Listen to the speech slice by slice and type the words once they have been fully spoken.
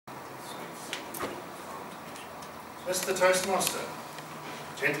Mr. Toastmaster,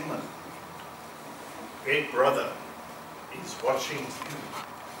 gentlemen, Big Brother is watching you.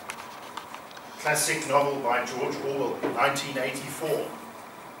 Classic novel by George Orwell, 1984.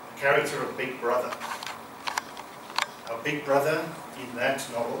 The character of Big Brother. Our Big Brother in that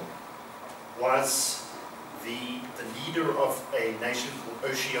novel was the leader of a nation called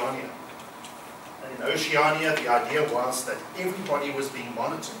Oceania. And in Oceania, the idea was that everybody was being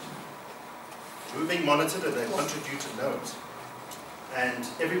monitored. We were being monitored and they wanted you to know it. And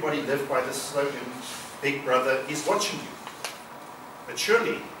everybody lived by this slogan, Big Brother is watching you. But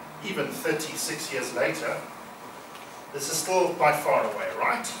surely, even 36 years later, this is still quite far away,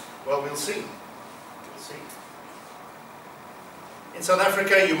 right? Well, we'll see. We'll see. In South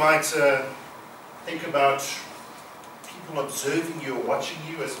Africa, you might think about people observing you or watching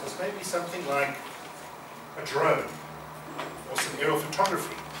you as maybe something like a drone or some aerial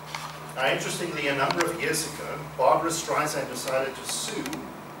photography. Now, interestingly, a number of years ago, Barbara Streisand decided to sue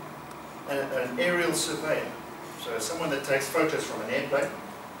an aerial surveyor, so someone that takes photos from an airplane,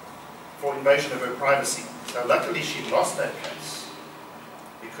 for invasion of her privacy. So luckily she lost that case,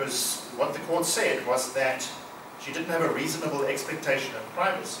 because what the court said was that she didn't have a reasonable expectation of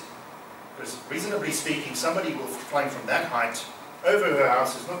privacy. Because reasonably speaking, somebody flying from that height over her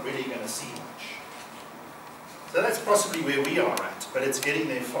house is not really going to see much. So that's possibly where we are at, but it's getting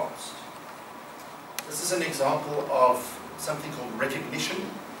there fast. This is an example of something called recognition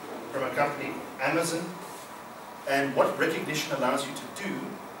from a company called Amazon. And what recognition allows you to do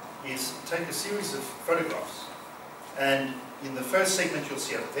is take a series of photographs. And in the first segment you'll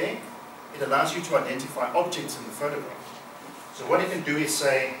see up there, it allows you to identify objects in the photograph. So what it can do is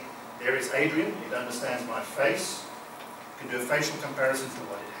say, there is Adrian, it understands my face. It can do a facial comparison to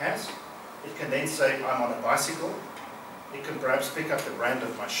what it has. It can then say, I'm on a bicycle. It can perhaps pick up the brand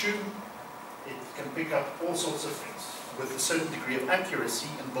of my shoe. It can pick up all sorts of things with a certain degree of accuracy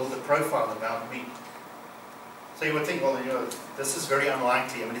and build a profile about me. So you would think, well, this is very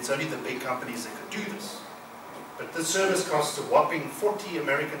unlikely. I mean, it's only the big companies that could do this. But this service costs a whopping 40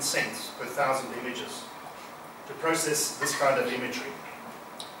 American cents per 1,000 images to process this kind of imagery.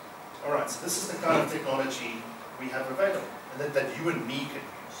 All right, so this is the kind of technology we have available, and that you and me can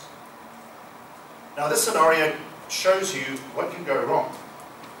use. Now, this scenario shows you what can go wrong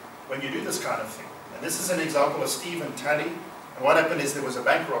when you do this kind of thing. And this is an example of Steve and Tally. And what happened is there was a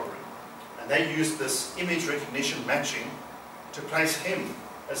bank robbery. And they used this image recognition matching to place him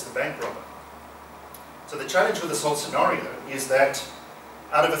as the bank robber. So the challenge with this whole scenario is that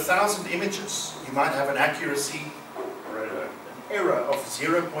out of 1,000 images, you might have an accuracy or an error of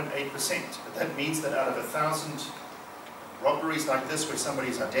 0.8%. But that means that out of 1,000 robberies like this where somebody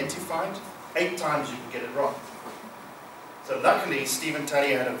is identified, 8 times you can get it wrong. So luckily, Stephen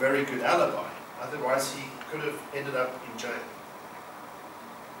Talley had a very good alibi. Otherwise, he could have ended up in jail.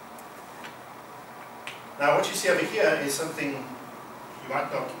 Now, what you see over here is something you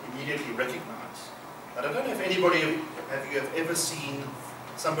might not immediately recognize. But I don't know if anybody of you have ever seen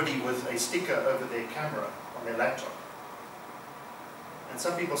somebody with a sticker over their camera on their laptop. And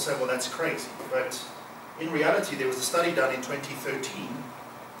some people say, well, that's crazy. But in reality, there was a study done in 2013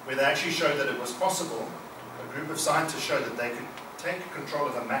 where they actually showed that it was possible. A group of scientists showed that they could take control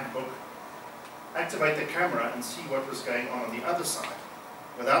of a MacBook, activate the camera, and see what was going on the other side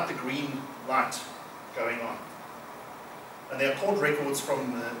without the green light going on. And there are court records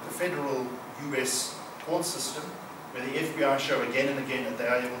from the federal US court system where the FBI show again and again that they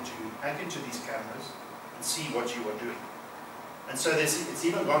are able to hack into these cameras and see what you are doing. And so it's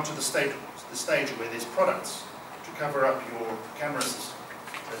even gone to the stage where there's products to cover up your camera system.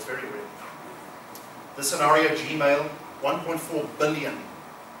 So it's very real. The scenario, Gmail, 1.4 billion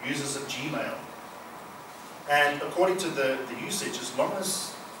users of Gmail. And according to the usage, as long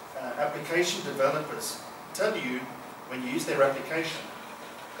as application developers tell you when you use their application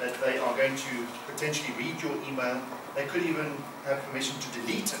that they are going to potentially read your email, they could even have permission to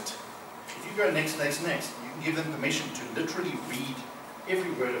delete it. If you go next, you can give them permission to literally read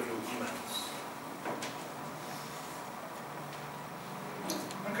every word of your emails.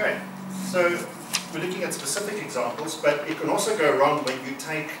 Okay, so we're looking at specific examples, but it can also go wrong when you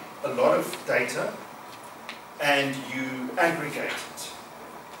take a lot of data and you aggregate it.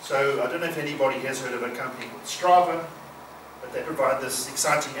 So I don't know if anybody has heard of a company called Strava, but they provide this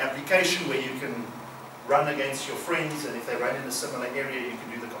exciting application where you can run against your friends, and if they run in a similar area, you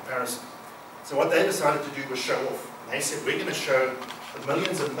can do the comparison. So what they decided to do was show off. And they said, we're going to show the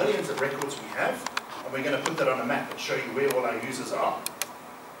millions and millions of records we have, and we're going to put that on a map and show you where all our users are.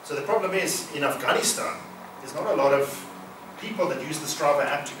 So the problem is, in Afghanistan, there's not a lot of people that use the Strava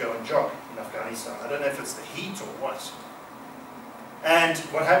app to go and jog in Afghanistan. Afghanistan. I don't know if it's the heat or what. And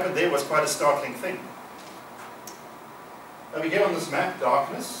what happened there was quite a startling thing. Over here on this map,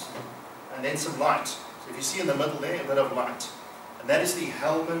 darkness, and then some light. So if you see in the middle there, a bit of light. And that is the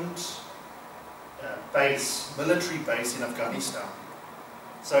Helmand base, military base in Afghanistan.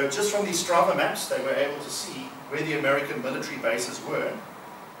 So just from these Strava maps, they were able to see where the American military bases were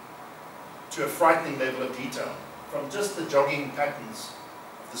to a frightening level of detail, from just the jogging patterns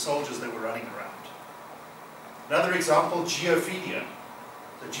of the soldiers that were running around. Another example, geophilia.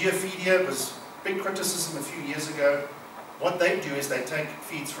 The geophilia was big criticism a few years ago. What they do is they take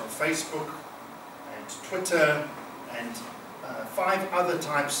feeds from Facebook and Twitter and 5 other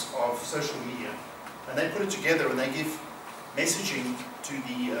types of social media, and they put it together and they give messaging to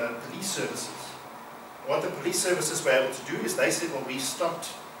the police services. What the police services were able to do is they said, well, we stopped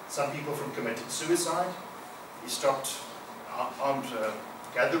some people from committing suicide, we stopped armed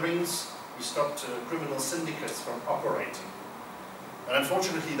gatherings, we stopped criminal syndicates from operating. And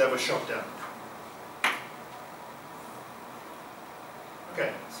unfortunately, they were shot down.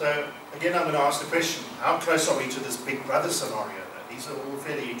 Okay, so again, I'm going to ask the question, how close are we to this Big Brother scenario? These are all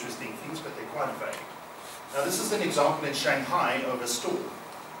fairly interesting things, but they're quite vague. Now, this is an example in Shanghai of a store.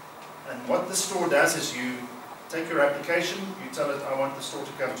 And what the store does is you take your application, you tell it, I want the store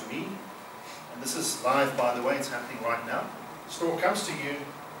to come to me. And this is live, by the way, it's happening right now. The store comes to you,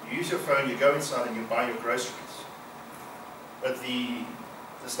 you use your phone, you go inside and you buy your groceries. But the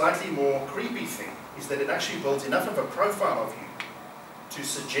slightly more creepy thing is that it actually builds enough of a profile of you to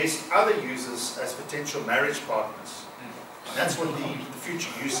suggest other users as potential marriage partners. And that's what the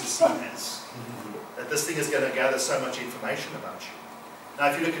future users see as. That this thing is going to gather so much information about you.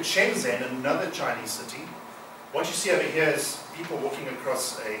 Now if you look at Shenzhen, another Chinese city, what you see over here is people walking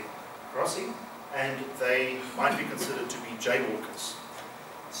across a crossing, and they might be considered to be jaywalkers.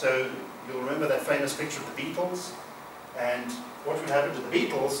 So you'll remember that famous picture of the Beatles, and what would happen to the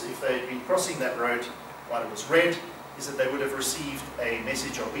Beatles if they'd been crossing that road while it was red, is that they would have received a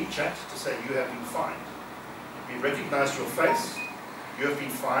message on WeChat to say, you have been fined. We recognized your face, you have been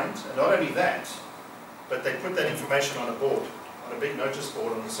fined, and not only that, but they put that information on a board, on a big notice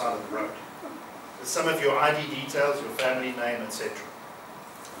board on the side of the road. With some of your ID details, your family name, etc.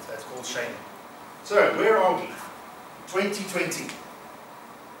 That's called shaming. So, where are we? 2020.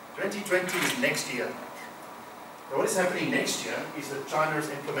 2020 is next year. Now, what is happening next year is that China is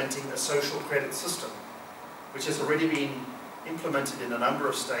implementing a social credit system, which has already been implemented in a number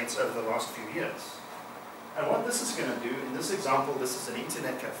of states over the last few years. And what this is going to do, in this example, this is an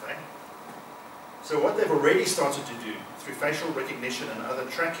internet cafe. So what they've already started to do through facial recognition and other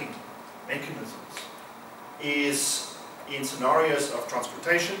tracking mechanisms is in scenarios of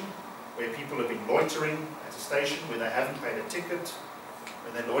transportation, where people have been loitering at a station where they haven't paid a ticket,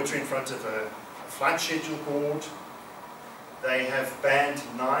 when they loiter in front of a flight schedule board. They have banned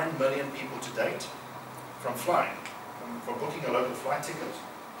 9 million people to date from flying, from booking a local flight ticket.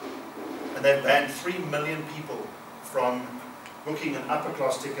 And they've banned 3 million people from booking an upper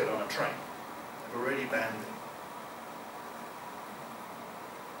class ticket on a train. They've already banned them.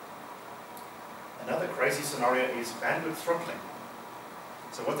 Another crazy scenario is bandwidth throttling.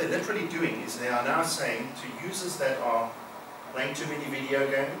 So what they're literally doing is they are now saying to users that are playing too many video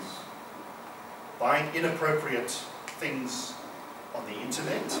games, buying inappropriate things on the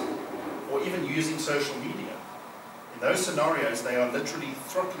internet, or even using social media. In those scenarios, they are literally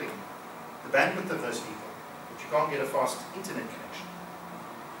throttling the bandwidth of those people, but you can't get a fast internet connection.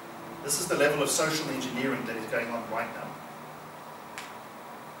 This is the level of social engineering that is going on right now.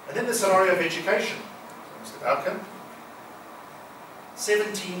 And then the scenario of education. So Mr. Balkan,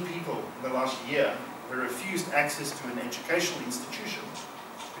 17 people in the last year were refused access to an educational institution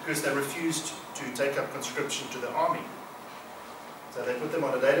because they refused to take up conscription to the army. So they put them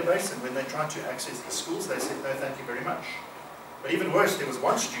on a database, and when they tried to access the schools, they said, no, thank you very much. But even worse, there was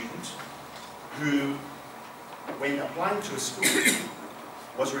one student who, when applying to a school,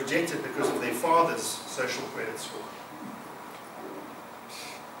 was rejected because of their father's social credit score.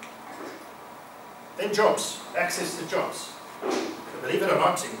 Then jobs, access to jobs. So believe it or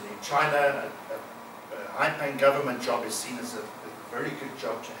not, in China, a high-paying government job is seen as a very good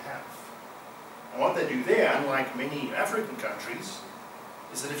job to have. And what they do there, unlike many African countries,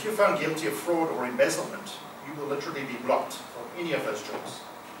 is that if you're found guilty of fraud or embezzlement, you will literally be blocked from any of those jobs.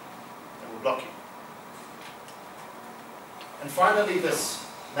 They will block you. And finally, this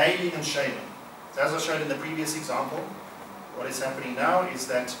naming and shaming. So as I showed in the previous example, what is happening now is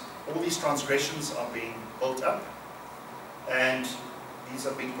that all these transgressions are being built up, and these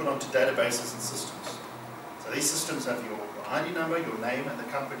are being put onto databases and systems. So these systems have your ID number, your name, and the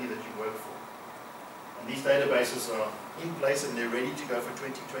company that you work for. And these databases are in place and they're ready to go for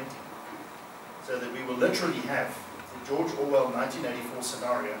 2020. So that we will literally have the George Orwell 1984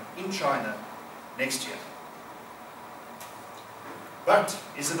 scenario in China next year. But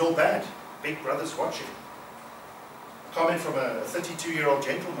is it all bad? Big Brother's watching. A comment from a 32-year-old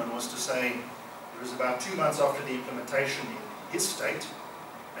gentleman was to say it was about 2 months after the implementation in his state,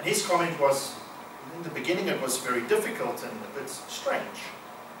 and his comment was, in the beginning it was very difficult and a bit strange,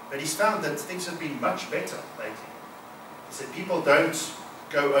 but he's found that things have been much better lately. He said people don't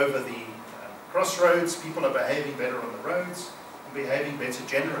go over the crossroads, people are behaving better on the roads, and behaving better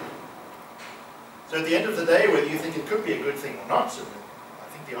generally. So at the end of the day, whether you think it could be a good thing or not, I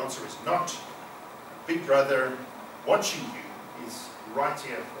think the answer is not. Big Brother watching you is right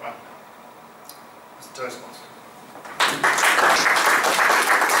here, right now. Mr. Toastmaster.